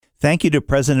Thank you to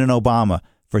President Obama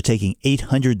for taking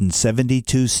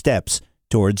 872 steps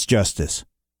towards justice.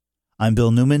 I'm Bill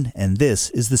Newman, and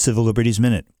this is the Civil Liberties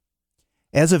Minute.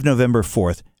 As of November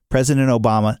 4th, President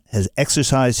Obama has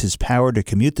exercised his power to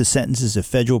commute the sentences of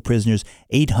federal prisoners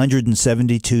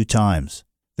 872 times.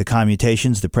 The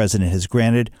commutations the president has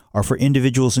granted are for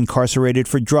individuals incarcerated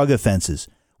for drug offenses,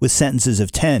 with sentences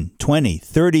of 10, 20,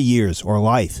 30 years or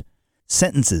life.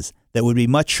 Sentences that would be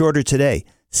much shorter today,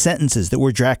 sentences that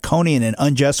were draconian and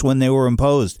unjust when they were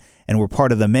imposed and were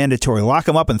part of the mandatory lock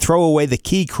 'em up and throw away the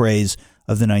key craze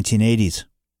of the 1980s.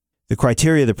 The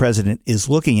criteria the president is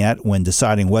looking at when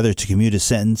deciding whether to commute a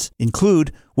sentence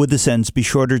include, would the sentence be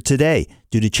shorter today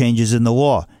due to changes in the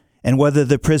law, and whether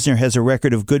the prisoner has a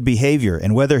record of good behavior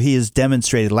and whether he has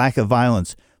demonstrated lack of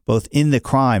violence both in the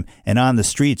crime and on the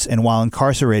streets and while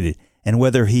incarcerated, and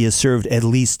whether he has served at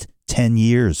least 10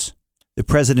 years. The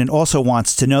president also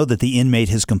wants to know that the inmate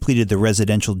has completed the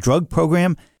residential drug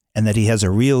program and that he has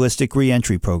a realistic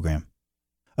reentry program.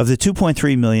 Of the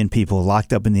 2.3 million people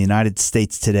locked up in the United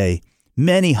States today,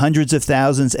 many hundreds of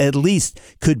thousands at least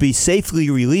could be safely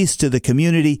released to the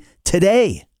community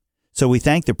today. So we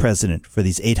thank the president for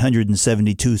these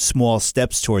 872 small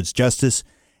steps towards justice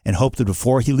and hope that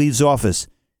before he leaves office,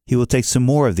 he will take some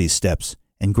more of these steps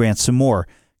and grant some more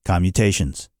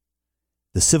commutations.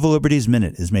 The Civil Liberties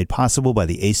Minute is made possible by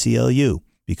the ACLU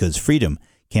because freedom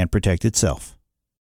can't protect itself.